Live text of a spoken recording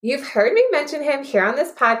You've heard me mention him here on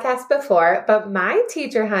this podcast before, but my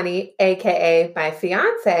teacher honey, aka my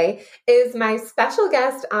fiance, is my special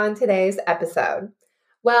guest on today's episode.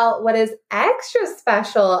 Well, what is extra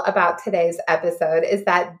special about today's episode is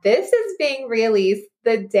that this is being released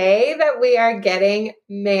the day that we are getting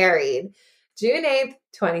married, June 8th,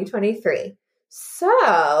 2023.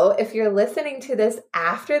 So if you're listening to this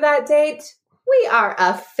after that date, we are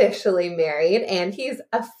officially married and he's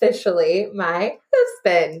officially my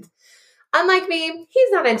husband. Unlike me,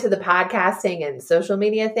 he's not into the podcasting and social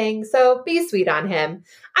media thing, so be sweet on him.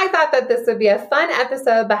 I thought that this would be a fun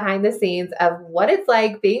episode behind the scenes of what it's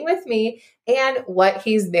like being with me and what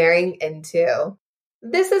he's marrying into.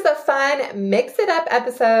 This is a fun, mix it up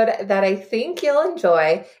episode that I think you'll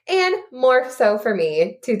enjoy, and more so for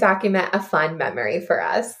me to document a fun memory for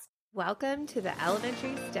us. Welcome to the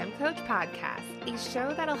Elementary STEM Coach Podcast, a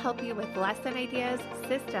show that'll help you with lesson ideas,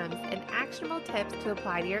 systems, and actionable tips to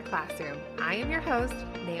apply to your classroom. I am your host,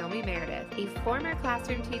 Naomi Meredith, a former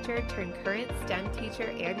classroom teacher turned current STEM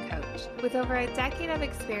teacher and coach. With over a decade of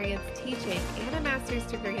experience teaching and a master's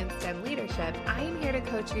degree in STEM leadership, I am here to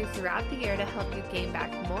coach you throughout the year to help you gain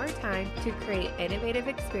back more time to create innovative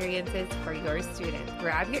experiences for your students.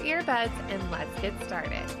 Grab your earbuds and let's get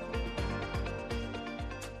started.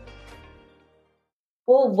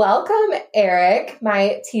 Well, welcome, Eric,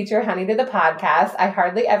 my teacher honey, to the podcast. I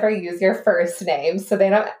hardly ever use your first name, so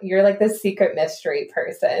you're like the secret mystery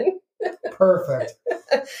person. Perfect.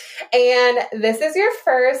 And this is your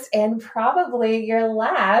first and probably your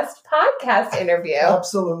last podcast interview.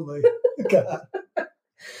 Absolutely. God.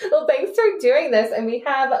 Well, thanks for doing this. And we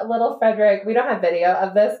have little Frederick. We don't have video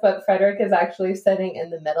of this, but Frederick is actually sitting in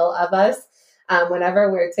the middle of us. Whenever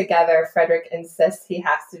we're together, Frederick insists he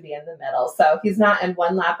has to be in the middle. So he's not in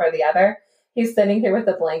one lap or the other. He's sitting here with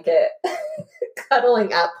a blanket,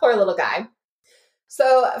 cuddling up. Poor little guy.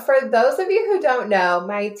 So for those of you who don't know,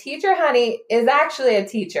 my teacher honey is actually a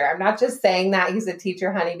teacher. I'm not just saying that he's a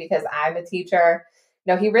teacher honey because I'm a teacher.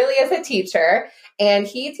 No, he really is a teacher. And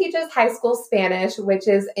he teaches high school Spanish, which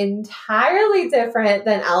is entirely different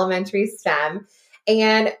than elementary STEM.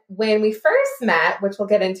 And when we first met, which we'll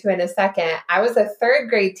get into in a second, I was a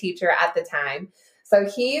third grade teacher at the time. So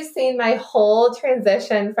he's seen my whole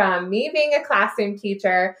transition from me being a classroom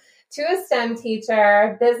teacher to a STEM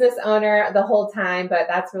teacher, business owner the whole time, but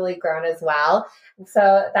that's really grown as well.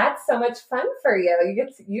 So that's so much fun for you.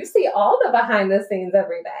 You see all the behind the scenes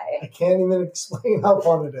every day. I can't even explain how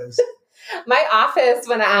fun it is. My office,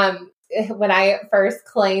 when I first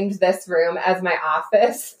claimed this room as my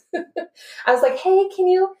office, I was like, hey, can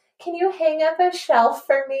you hang up a shelf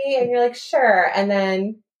for me? And you're like, sure. And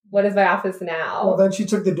then what is my office now? Well, then she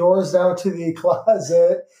took the doors down to the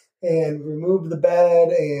closet and removed the bed.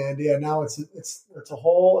 And yeah, now it's a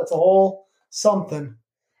whole something.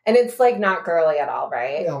 And it's like not girly at all,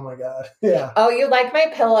 right? Oh my God. Yeah. Oh, you like my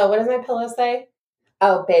pillow. What does my pillow say?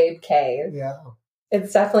 Oh, babe cave. Yeah.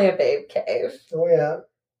 It's definitely a babe cave. Oh yeah.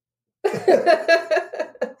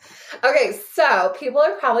 Okay, so people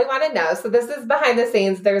would probably want to know. So this is behind the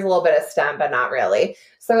scenes. There's a little bit of STEM, but not really.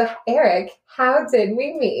 So Eric, how did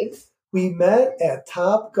we meet? We met at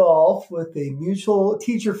Top Golf with a mutual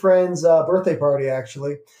teacher friend's birthday party,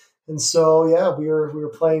 actually. And so, yeah, we were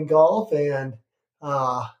playing golf and...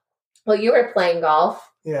 well, you were playing golf.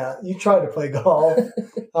 Yeah, you tried to play golf.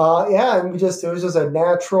 Yeah, and it was just a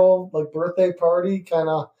natural like birthday party, kind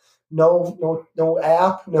of no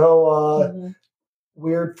app, no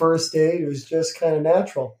weird first date. It was just kind of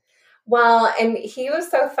natural. Well, and he was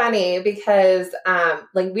so funny because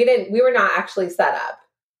we were not actually set up.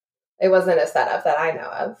 It wasn't a setup that I know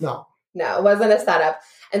of. No, it wasn't a setup.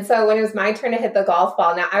 And so when it was my turn to hit the golf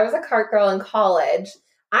ball, now I was a cart girl in college.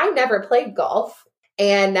 I never played golf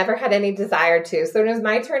and never had any desire to. So when it was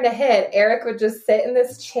my turn to hit, Eric would just sit in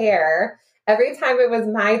this chair. Every time it was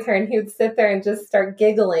my turn, he would sit there and just start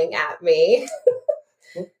giggling at me.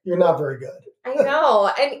 You're not very good. I know.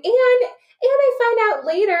 And I find out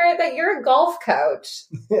later that you're a golf coach.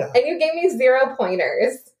 Yeah. And you gave me 0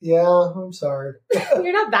 pointers. Yeah, I'm sorry.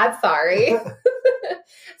 You're not that sorry.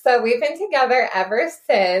 So we've been together ever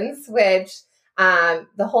since, which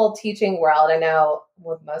the whole teaching world, I know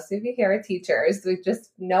most of you here are teachers. We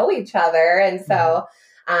just know each other. And so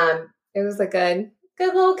it was a good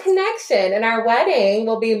little connection. And our wedding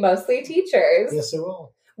will be mostly teachers. Yes, it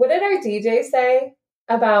will. What did our DJ say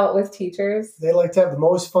about with teachers? They like to have the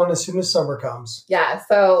most fun as soon as summer comes. Yeah.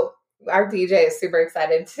 So our DJ is super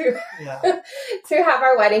excited to have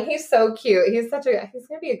our wedding. He's so cute. He's going to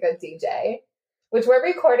be a good DJ, which we're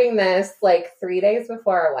recording this like 3 days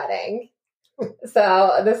before our wedding.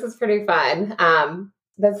 So this is pretty fun.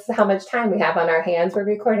 this is how much time we have on our hands. We're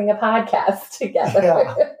recording a podcast together.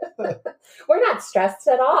 Yeah. We're not stressed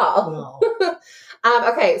at all. No.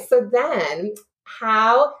 Okay, so then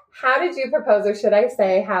how did you propose, or should I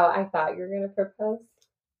say how I thought you were going to propose?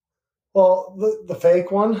 Well, the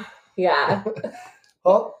fake one. Yeah.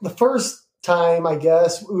 Well, the first time, I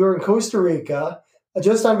guess, we were in Costa Rica,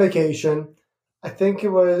 just on vacation. I think it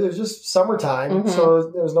was just summertime,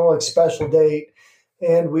 so there was no like special date.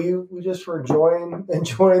 And we just were enjoying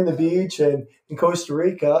the beach and in Costa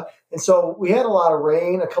Rica. And so we had a lot of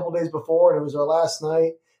rain a couple days before, and it was our last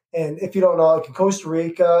night. And if you don't know, like in Costa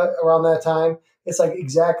Rica around that time, it's like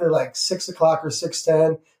exactly like 6 o'clock or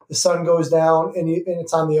 6:10. The sun goes down and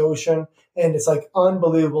it's on the ocean. And it's like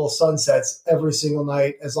unbelievable sunsets every single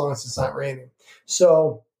night as long as it's not raining.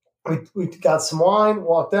 So we got some wine,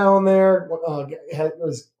 walked down there,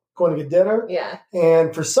 was going to get dinner. Yeah.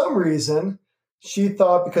 And for some reason, she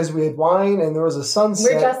thought because we had wine and there was a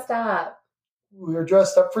sunset. We're dressed up. We were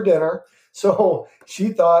dressed up for dinner. So she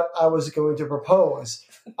thought I was going to propose.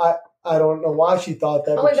 I don't know why she thought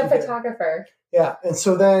that. Oh, like a photographer. Yeah. And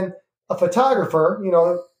so then a photographer,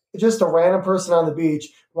 just a random person on the beach,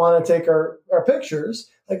 wanted to take our pictures.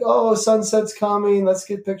 Like, oh, sunset's coming. Let's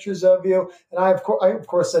get pictures of you. And I, of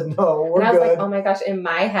course, said, no, we're good. And I was like, oh my gosh, in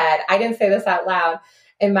my head, I didn't say this out loud.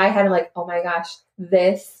 In my head, I'm like, oh my gosh,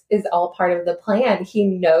 this is all part of the plan. He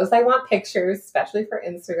knows I want pictures, especially for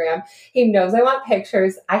Instagram. He knows I want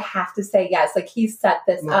pictures. I have to say yes. Like, he set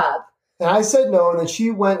this up. And I said no. And then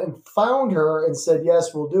she went and found her and said,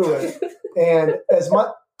 yes, we'll do it. And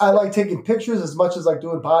I like taking pictures as much as like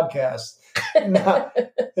doing podcasts.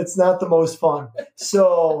 It's not the most fun.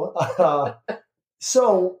 So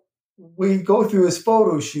we go through this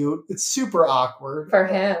photo shoot. It's super awkward for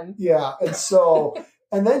him. Yeah.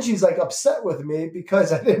 And then she's like upset with me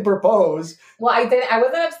because I didn't propose. Well, I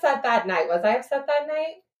wasn't upset that night. Was I upset that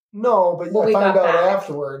night? No, but I found out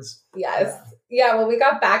afterwards. Yes. Yeah. When we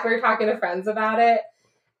got back, we were talking to friends about it.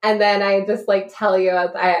 And then I just tell you,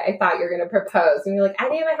 I thought you were going to propose. And you're like, I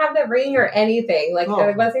didn't even have the ring or anything. I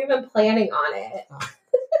wasn't even planning on it.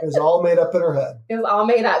 It was all made up in her head. It was all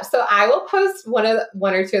made up. So I will post one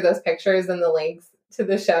or two of those pictures and the links to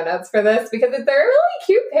the show notes for this because they're really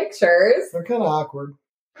cute pictures. They're kind of awkward.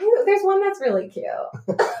 There's one that's really cute.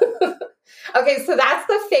 Okay, so that's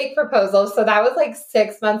the fake proposal. So that was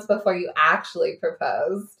 6 months before you actually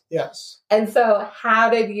proposed. Yes. And so how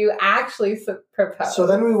did you actually propose? So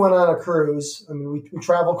then we went on a cruise. I mean, we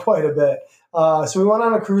traveled quite a bit. So we went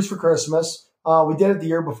on a cruise for Christmas. We did it the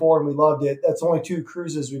year before and we loved it. That's only 2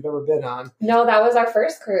 cruises we've ever been on. No, that was our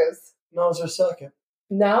first cruise. No, it was our second.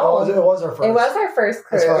 No. It was our first. It was our first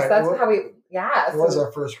cruise. That's right. It was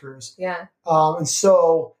our first cruise. Yeah. And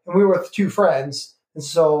we were with 2 friends. And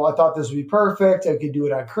so I thought this would be perfect. I could do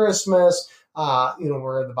it on Christmas.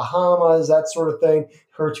 We're in the Bahamas, that sort of thing.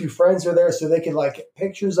 Her 2 friends are there so they could get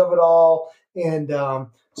pictures of it all. And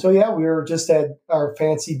we were just at our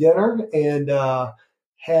fancy dinner and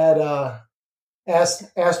had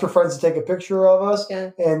asked her friends to take a picture of us.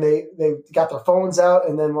 Yeah. And they got their phones out.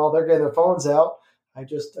 And then while they're getting their phones out, I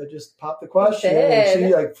just popped the question and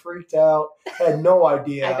she freaked out, had no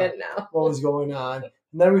idea I didn't know what was going on.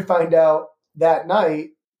 And then we find out that night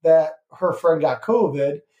that her friend got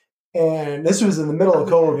COVID. And this was in the middle of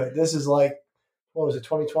COVID. This is what was it,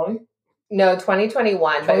 2020? No,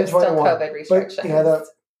 2021, but it was still COVID restrictions. But,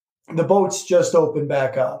 the boats just opened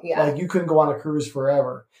back up. Yeah. You couldn't go on a cruise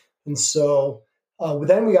forever. And so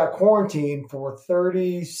then we got quarantined for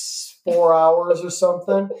 34 hours or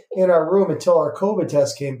something in our room until our COVID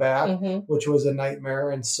test came back, which was a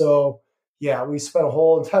nightmare. And so, we spent a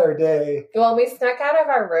whole entire day. Well, we snuck out of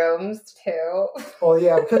our rooms too. Well,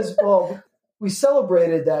 yeah, because, we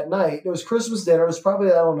celebrated that night. It was Christmas dinner. It was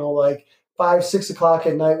probably, 5, 6 o'clock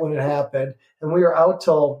at night when it happened. And we were out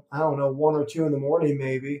till, 1 or 2 in the morning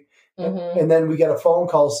maybe. And then we got a phone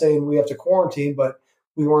call saying we have to quarantine, but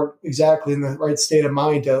we weren't exactly in the right state of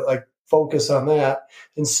mind to focus on that.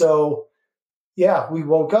 And so, we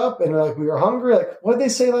woke up and we were hungry. What did they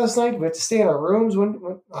say last night? We had to stay in our rooms.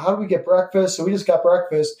 How do we get breakfast? So we just got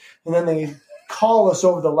breakfast. And then they call us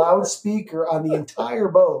over the loudspeaker on the entire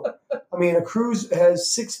boat. I mean, a cruise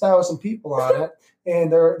has 6,000 people on it.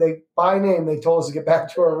 And they by name, they told us to get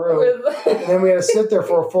back to our room. And then we had to sit there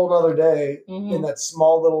for a full another day in that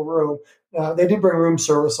small little room. They did bring room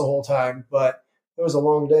service the whole time, but it was a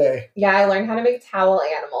long day. Yeah, I learned how to make towel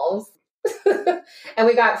animals. And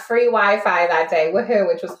we got free Wi-Fi that day, woohoo,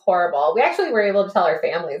 which was horrible. We actually were able to tell our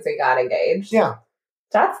families we got engaged. Yeah.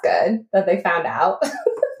 That's good that they found out.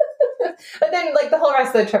 But then, the whole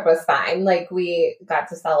rest of the trip was fine. We got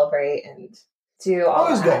to celebrate and do all that.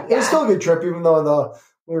 It was good. Yeah. It was still a good trip, even though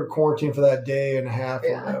we were quarantined for that day and a half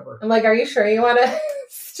or whatever. I'm like, are you sure you want to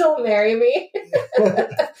still marry me?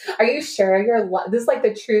 Are you sure this is like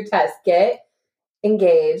the true test. Get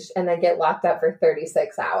engaged and then get locked up for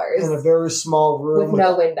 36 hours. In a very small room. With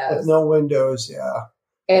no windows. With no windows, yeah.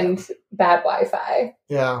 And bad Wi-Fi.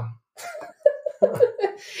 Yeah.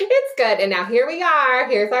 It's good. And now here we are.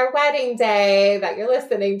 Here's our wedding day that you're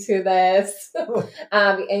listening to this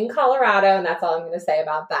in Colorado. And that's all I'm going to say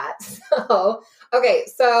about that. So, okay.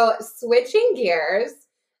 So switching gears.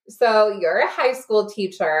 So you're a high school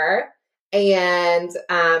teacher and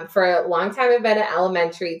for a long time I've been an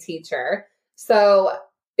elementary teacher. So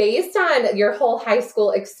based on your whole high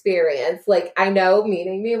school experience, like I know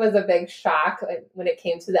meeting me was a big shock when it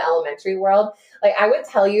came to the elementary world. Like I would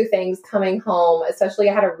tell you things coming home, especially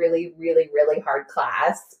I had a really, really, really hard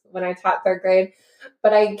class when I taught third grade.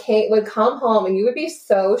 But I would come home and you would be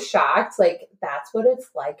so shocked. Like that's what it's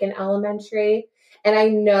like in elementary. And I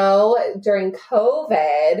know during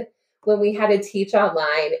COVID, when we had to teach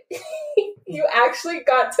online, you actually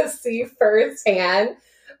got to see firsthand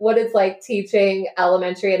what it's like teaching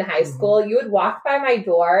elementary and high school. Mm-hmm. You would walk by my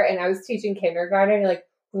door and I was teaching kindergarten and you're like,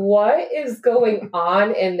 what is going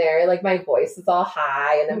on in there? Like my voice is all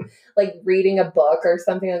high and I'm like reading a book or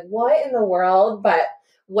something. Like what in the world? But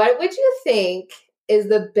what would you think is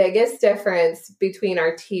the biggest difference between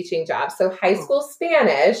our teaching jobs? So high school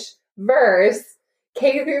Spanish versus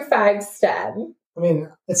K through 5 STEM. I mean,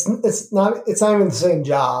 it's not even the same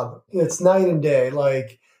job. It's night and day.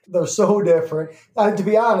 Like they're so different. To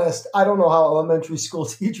be honest, I don't know how elementary school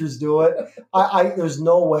teachers do it. There's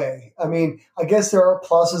no way. I mean, I guess there are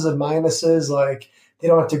pluses and minuses. Like they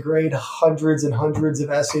don't have to grade hundreds and hundreds of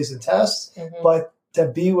essays and tests, but to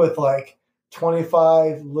be with like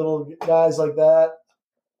 25 little guys like that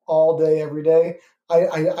all day, every day,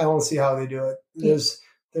 I don't see how they do it.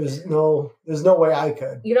 There's no way I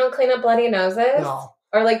could. You don't clean up bloody noses? No.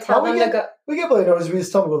 Or like tell them to go. We get bloody noses. We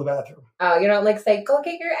just tell them to go to the bathroom. Oh, you don't like say, go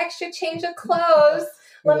get your extra change of clothes.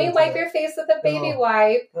 Let me wipe your face with a baby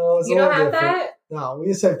wipe. No, you don't have that? No, we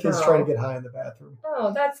just have kids trying to get high in the bathroom.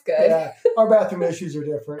 Oh, that's good. Yeah, our bathroom issues are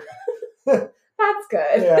different. That's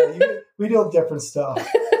good. Yeah, we deal with different stuff.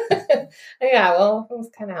 Yeah, well, this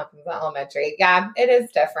kind of happens in elementary. Yeah, it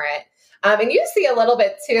is different. And you see a little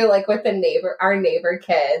bit too, like with our neighbor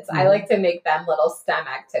kids. I like to make them little STEM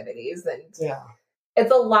activities, and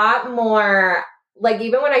it's a lot more. Like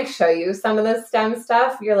even when I show you some of the STEM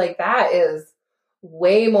stuff, you're like, that is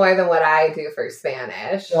way more than what I do for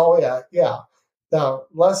Spanish. Oh yeah. The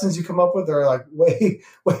lessons you come up with are like way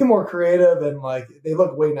more creative and like they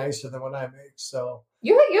look way nicer than what I make. So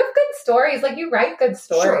you have good stories. Like you write good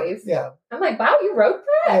stories. Sure, yeah. I'm like, wow, you wrote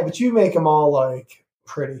that? Yeah, but you make them all like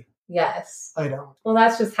pretty. Yes. I don't. Well,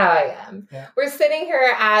 that's just how I am. Yeah. We're sitting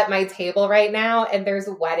here at my table right now and there's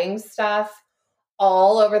wedding stuff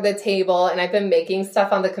all over the table and I've been making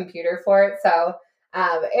stuff on the computer for it. So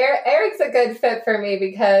Eric's a good fit for me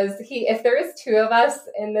because if there is two of us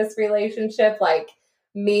in this relationship, like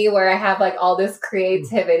me, where I have like all this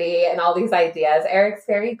creativity and all these ideas, Eric's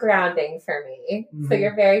very grounding for me. So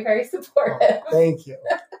you're very, very supportive. Oh, thank you.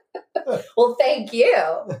 Well, thank you.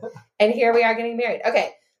 And here we are getting married.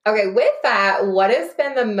 Okay, with that, what has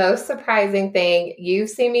been the most surprising thing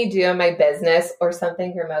you've seen me do in my business or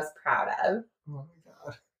something you're most proud of? Oh my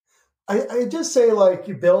God. I just say like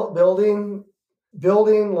you building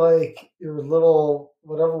like your little,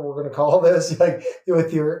 whatever we're going to call this, like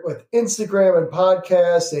with Instagram and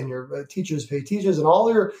podcasts and your teachers pay teachers and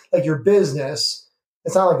all your business.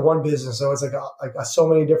 It's not like one business. So it's like so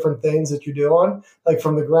many different things that you're doing like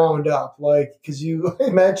from the ground up, like, cause I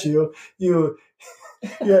met you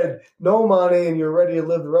had no money and you're ready to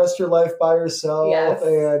live the rest of your life by yourself. Yes.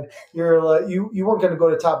 And you're like, you weren't going to go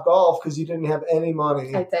to Top Golf because you didn't have any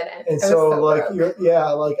money. I didn't. And so like,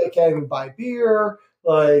 like I can't even buy beer.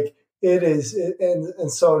 Like it is.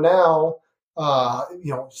 And so now,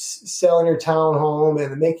 selling your townhome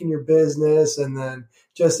and making your business and then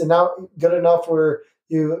and now good enough where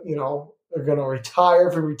you are going to retire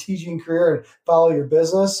from your teaching career and follow your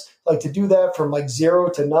business, like to do that from like zero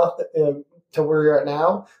to nothing, to where you're at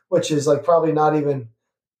now, which is like probably not even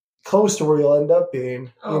close to where you'll end up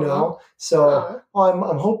being, So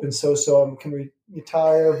I'm hoping so. So I can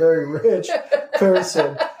retire a very rich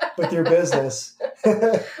person with your business.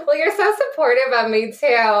 Well, you're so supportive of me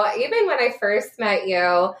too. Even when I first met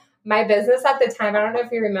you, my business at the time, I don't know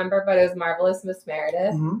if you remember, but it was Marvelous Miss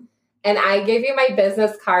Meredith. Mm-hmm. And I gave you my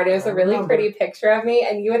business card. It was a really pretty picture of me.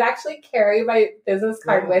 And you would actually carry my business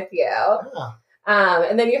card with you. Yeah.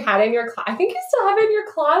 And then you had it in your I think you still have it in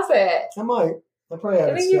your closet. I might. I probably have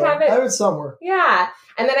I it think still. you have it. I have it somewhere. Yeah.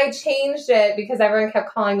 And then I changed it because everyone kept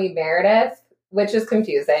calling me Meredith, which is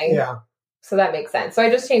confusing. Yeah. So that makes sense. So I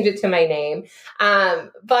just changed it to my name.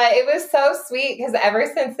 But it was so sweet because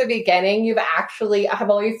ever since the beginning, I've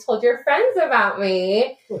always told your friends about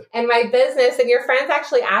me and my business. And your friends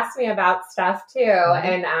actually asked me about stuff too.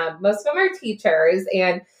 Mm-hmm. And most of them are teachers.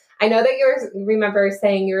 And I know that remember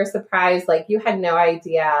saying you were surprised, like you had no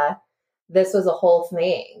idea this was a whole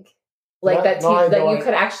thing. Like that you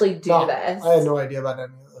could actually do this. I had no idea about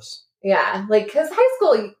any of this. Yeah. Like, because high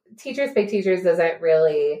school Teachers Pay Teachers doesn't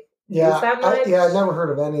really... I never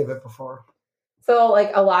heard of any of it before. So,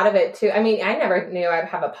 like, a lot of it, too. I mean, I never knew I'd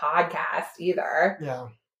have a podcast either. Yeah.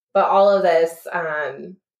 But all of this,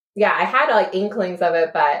 I had, like, inklings of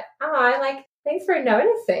it, but, thanks for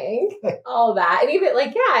noticing all that. And even,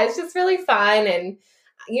 it's just really fun. And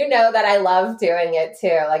you know that I love doing it,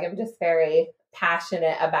 too. Like, I'm just very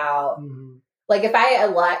passionate about... Mm-hmm. Like, if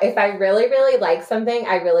I really, really like something,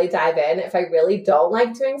 I really dive in. If I really don't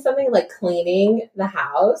like doing something, like cleaning the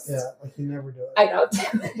house. Yeah, like you never do it. I don't do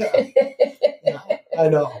it. Yeah, I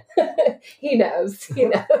know. He knows.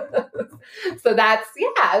 So that's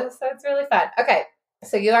really fun. Okay,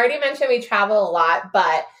 so you already mentioned we travel a lot,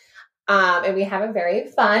 but, and we have a very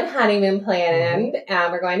fun honeymoon planned.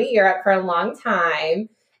 Mm-hmm. We're going to Europe for a long time,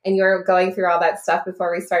 and you're going through all that stuff before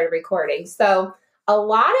we started recording. So a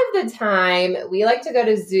lot of the time, we like to go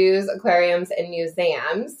to zoos, aquariums, and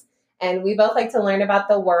museums, and we both like to learn about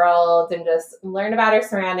the world and just learn about our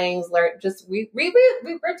surroundings. We're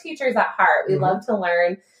teachers at heart. We love to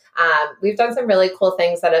learn. We've done some really cool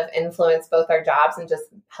things that have influenced both our jobs and just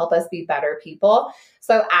help us be better people.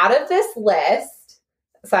 So out of this list,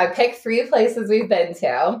 I picked 3 places we've been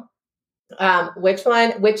to.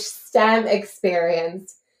 Which STEM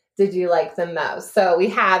experience did you like the most? So we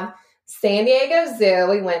have San Diego Zoo.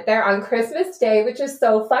 We went there on Christmas Day, which is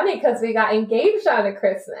so funny because we got engaged on a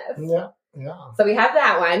Christmas. Yeah. So we have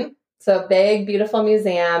that one. So big, beautiful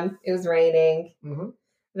museum. It was raining. Mm-hmm.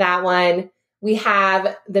 That one. We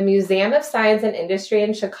have the Museum of Science and Industry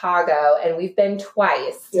in Chicago, and we've been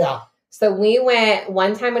twice. Yeah. So we went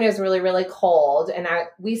one time when it was really, really cold, and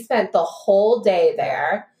we spent the whole day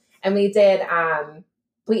there. And we did,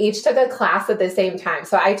 we each took a class at the same time.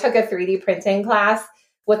 So I took a 3D printing class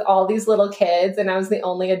with all these little kids, and I was the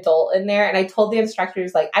only adult in there. And I told the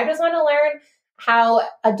instructors, like, I just want to learn how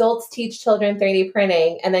adults teach children 3D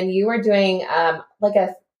printing. And then you were doing like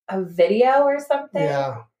a video or something.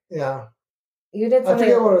 Yeah. You did something. I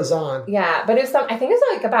forget what it was on. Yeah, but it was I think it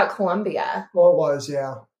was like about Colombia. Well, it was,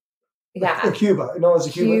 yeah. Yeah. Cuba. No, it was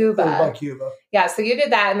Cuba. It was about Cuba. Yeah, so you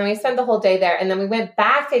did that, and then we spent the whole day there. And then we went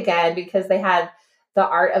back again because they had the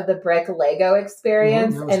Art of the Brick Lego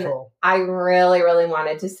experience. Mm-hmm, and cool. I really, really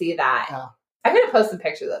wanted to see that. Yeah. I'm going to post some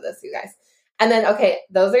pictures of this, you guys. And then, okay,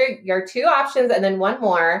 those are your 2 options. And then one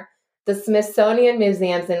more, the Smithsonian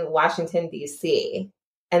Museums in Washington, D.C.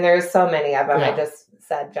 And there's so many of them. Yeah. I just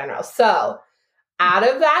said general. So out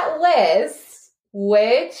of that list,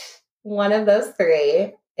 which one of those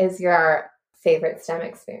 3 is your favorite STEM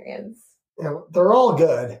experience? Yeah, they're all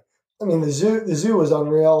good. I mean, the zoo was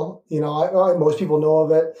unreal. You know, most people know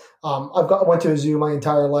of it. I went to a zoo my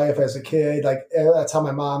entire life as a kid. Like, that's how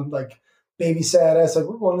my mom babysat us. Like,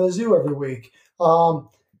 we're going to the zoo every week.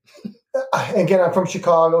 Again, I'm from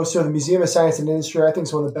Chicago, so the Museum of Science and Industry, I think,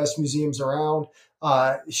 is one of the best museums around.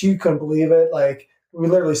 She couldn't believe it. Like, we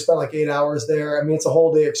literally spent 8 hours there. I mean, it's a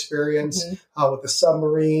whole day experience with the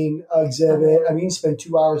submarine exhibit. I mean, you spend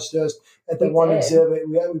 2 hours just at the exhibit.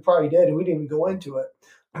 We probably did, and we didn't even go into it.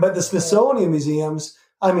 But the Smithsonian museums,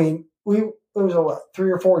 I mean, it was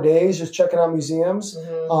 3 or 4 days just checking out museums.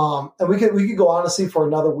 Mm-hmm. And we could go honestly for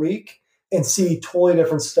another week and see totally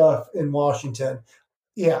different stuff in Washington.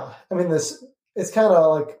 Yeah. I mean, it's kind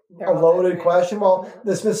of like a loaded question. Well,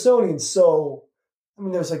 the Smithsonian's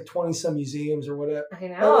there's 20 some museums or whatever. I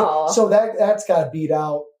know. So that's got to beat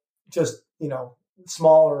out just,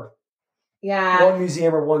 smaller. Yeah. One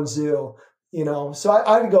museum or one zoo. So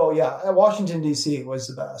I'd go, Washington, D.C. was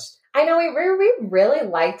the best. I know, we really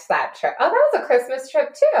liked that trip. Oh, that was a Christmas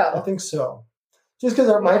trip, too. I think so. Just because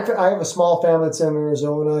I have a small family that's in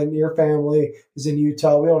Arizona, and your family is in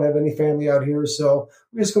Utah. We don't have any family out here, so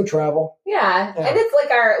we just go travel. Yeah. And it's like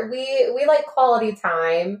we like quality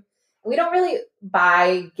time. We don't really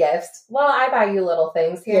buy gifts. Well, I buy you little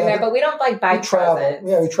things here and there, but we don't buy presents.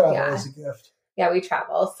 Yeah, we travel as a gift. Yeah, we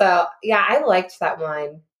travel. So, yeah, I liked that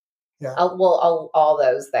one. Yeah. All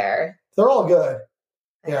those there. They're all good.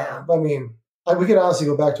 Yeah. I mean, we could honestly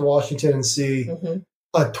go back to Washington and see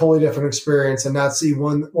a totally different experience and not see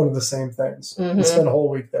one of the same things and spend a whole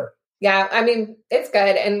week there. Yeah, I mean, it's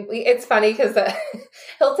good. And it's funny because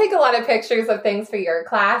he'll take a lot of pictures of things for your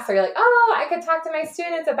class. Or you're like, oh, I could talk to my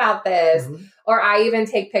students about this. Mm-hmm. Or I even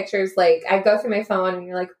take pictures, like I go through my phone and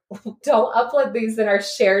you're like, don't upload these in our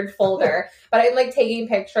shared folder. But I'm like taking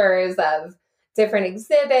pictures of different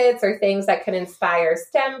exhibits or things that can inspire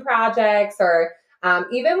STEM projects. Or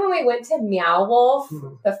even when we went to Meow Wolf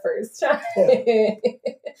the first time.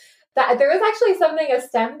 That there was actually a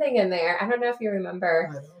STEM thing in there. I don't know if you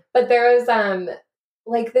remember, but there was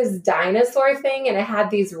like this dinosaur thing, and it had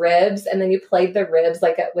these ribs, and then you played the ribs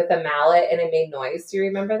like with a mallet, and it made noise. Do you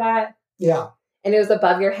remember that? Yeah. And it was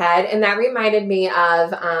above your head, and that reminded me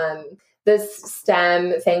of this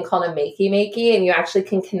STEM thing called a makey, and you actually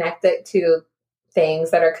can connect it to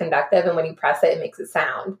things that are conductive, and when you press it, it makes a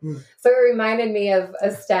sound. So it reminded me of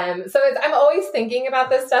a STEM. So I'm always thinking about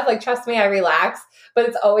this stuff. Like, trust me, I relax, but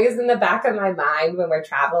it's always in the back of my mind when we're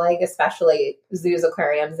traveling, especially zoos,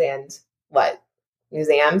 aquariums, and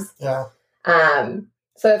museums. Yeah.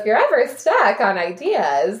 So if you're ever stuck on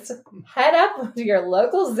ideas, head up to your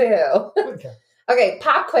local zoo. Okay,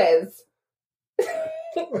 pop quiz.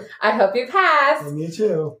 I hope you passed. And me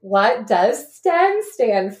too. What does STEM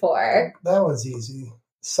stand for? That one's easy.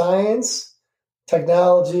 Science,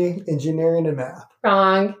 technology, engineering, and math.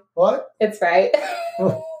 Wrong. What? It's right.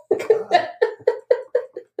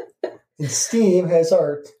 And STEAM has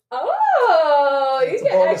art. Oh, you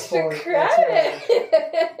get extra credit.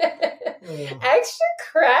 Extra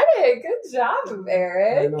credit. Good job,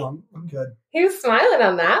 Eric. I know, I'm good. He was smiling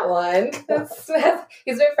on that one.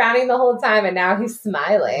 He's been frowning the whole time, and now he's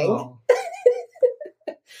smiling. Oh.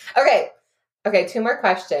 Okay, 2 more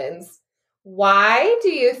questions. Why do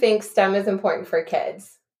you think STEM is important for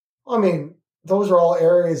kids? I mean, those are all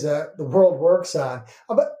areas that the world works on.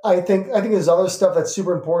 But I think there's other stuff that's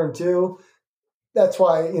super important too. That's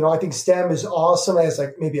why, I think STEM is awesome as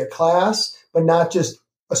like maybe a class, but not just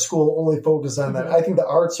a school only focused on that. I think the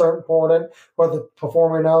arts are important, or the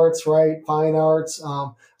performing arts, right? Fine arts.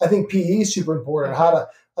 I think PE is super important.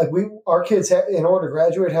 Our kids in order to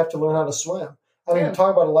graduate have to learn how to swim. I mean,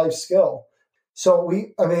 talk about a life skill. So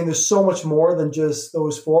there's so much more than just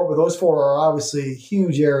those 4, but those 4 are obviously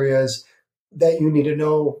huge areas that you need to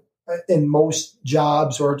know in most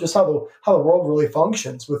jobs, or just how the world really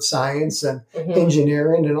functions with science and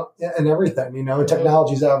engineering and everything, and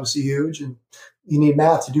technology is obviously huge, and you need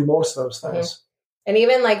math to do most of those things. And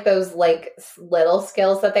even like those like little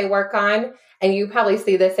skills that they work on, and you probably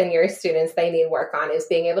see this in your students, they need work on, is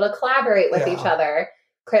being able to collaborate with each other,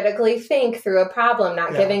 critically think through a problem,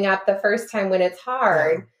 not giving up the first time when it's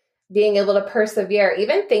hard, being able to persevere,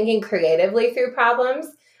 even thinking creatively through problems.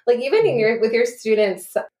 Like even with your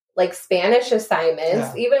students, like Spanish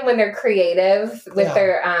assignments, even when they're creative with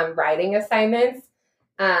their writing assignments,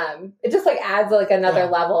 it just like adds like another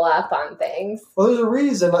level up on things. Well, there's a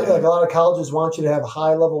reason like a lot of colleges want you to have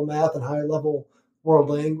high level math and high level world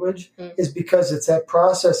language is because it's that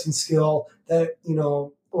processing skill that,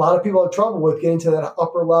 a lot of people have trouble with getting to that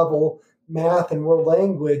upper level math and world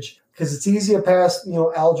language, because it's easy to pass,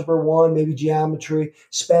 algebra 1, maybe geometry,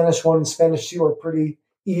 Spanish 1 and Spanish 2 are pretty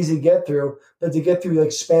easy to get through, but to get through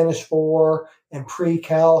like Spanish 4 and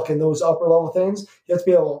pre-calc and those upper level things, you have to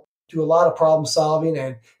be able to do a lot of problem solving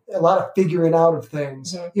and a lot of figuring out of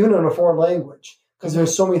things, even in a foreign language, because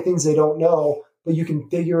there's so many things they don't know, but you can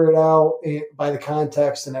figure it out by the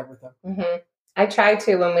context and everything. I try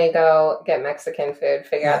to, when we go get Mexican food,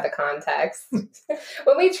 figure out the context.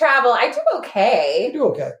 When we travel, I do okay. You do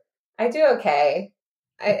okay. I do okay.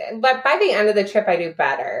 But by the end of the trip, I do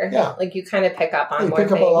better. Yeah. Like you kind of pick up on more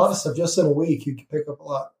things. You pick up a lot of stuff. Just in a week, you can pick up a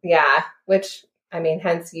lot. Yeah. Which,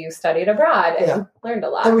 hence you studied abroad and learned a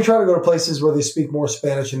lot. And we try to go to places where they speak more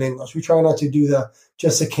Spanish and English. We try not to do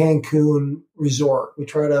just a Cancun resort. We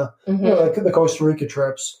try to, like the Costa Rica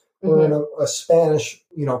trips. We're in a Spanish,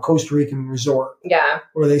 Costa Rican resort. Yeah.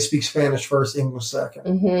 Where they speak Spanish first, English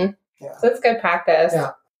second. Yeah. So it's good practice.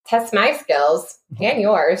 Yeah. Test my skills and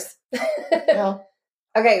yours. Yeah.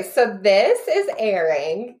 Okay, so this is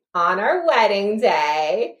airing on our wedding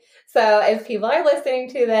day. So if people are listening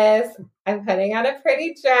to this, I'm putting on a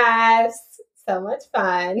pretty dress. So much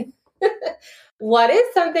fun. What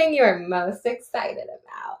is something you're most excited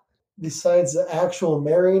about? Besides the actual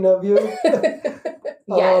marrying of you?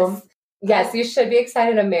 Yes, you should be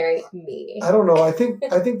excited to marry me. I don't know. I think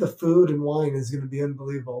the food and wine is going to be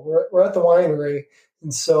unbelievable. We're at the winery,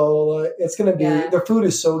 and so it's going to be, the food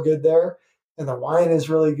is so good there, and the wine is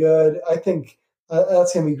really good. I think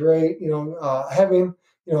that's going to be great. Having,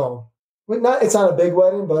 it's not a big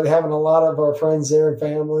wedding, but having a lot of our friends there and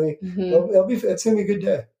family, it's going to be a good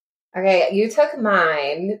day. Okay, you took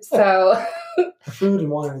mine. So the food and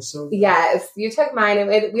wine is so good. Yes, you took mine.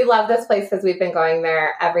 And we love this place because we've been going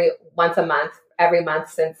there every month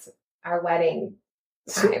since our wedding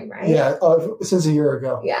time, right? Yeah, since a year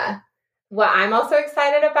ago. Yeah. What I'm also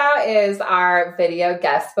excited about is our video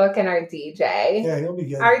guest book and our DJ. Yeah, he'll be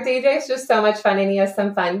good. Our DJ is just so much fun, and he has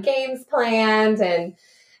some fun games planned and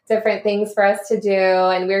different things for us to do.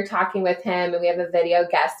 And we were talking with him, and we have a video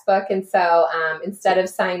guest book. And so instead of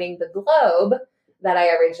signing the globe that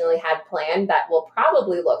I originally had planned, that will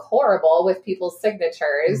probably look horrible with people's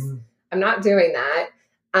signatures, I'm not doing that.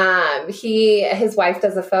 His wife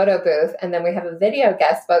does a photo booth, and then we have a video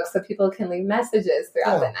guest book so people can leave messages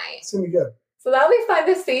throughout the night. It's going to be good. So that'll be fun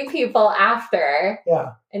to see people after.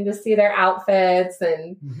 Yeah. And to see their outfits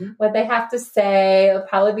and what they have to say. It'll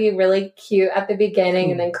probably be really cute at the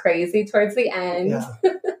beginning and then crazy towards the end. Yeah.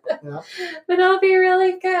 Yeah. But it'll be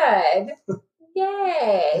really good.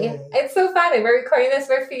 Yay. It's so fun. And we're recording this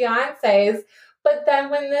for fiancés. But then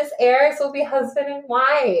when this airs, we'll be husband and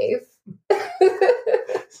wife.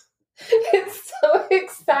 It's so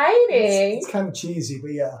exciting. It's kind of cheesy,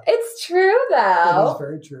 but yeah. It's true, though. It is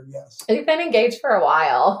very true, yes. We've been engaged for a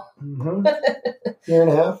while. Year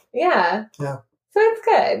and a half? Yeah. Yeah. So it's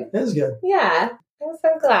good. It is good. Yeah. I'm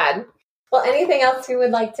so glad. Well, anything else you would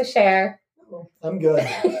like to share? I'm good.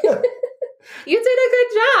 You did a good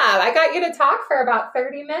job. I got you to talk for about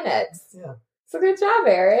 30 minutes. Yeah. So good job,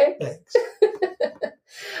 Eric. Thanks.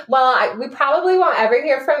 Well, we probably won't ever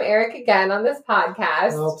hear from Eric again on this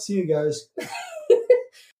podcast. I'll see you guys.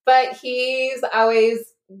 But he's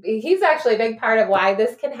actually a big part of why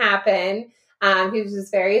this can happen. He's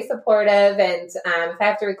just very supportive. And if I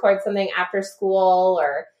have to record something after school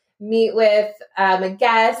or meet with a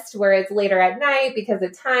guest where it's later at night because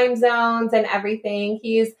of time zones and everything,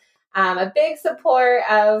 he's a big support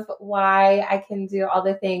of why I can do all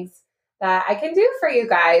the things that I can do for you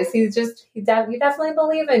guys. You definitely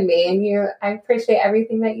believe in me, and I appreciate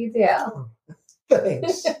everything that you do.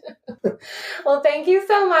 Thanks. Well, thank you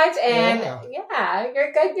so much. And yeah,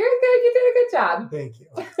 you're good. You did a good job. Thank you.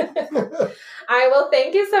 All right. Well,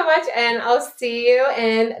 thank you so much. And I'll see you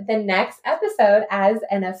in the next episode as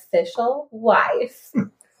an official wife.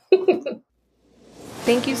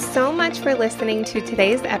 Thank you so much for listening to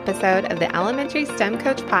today's episode of the Elementary STEM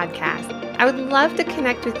Coach Podcast. I would love to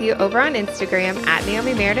connect with you over on Instagram at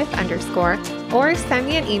NaomiMeredith_ or send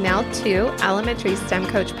me an email to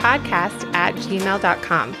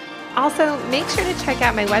elementarystemcoachpodcast@gmail.com. Also, make sure to check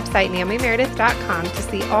out my website, NaomiMeredith.com, to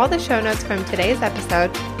see all the show notes from today's episode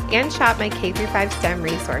and shop my K-5 STEM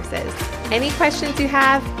resources. Any questions you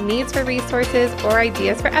have, needs for resources, or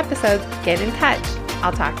ideas for episodes, get in touch.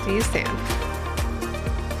 I'll talk to you soon.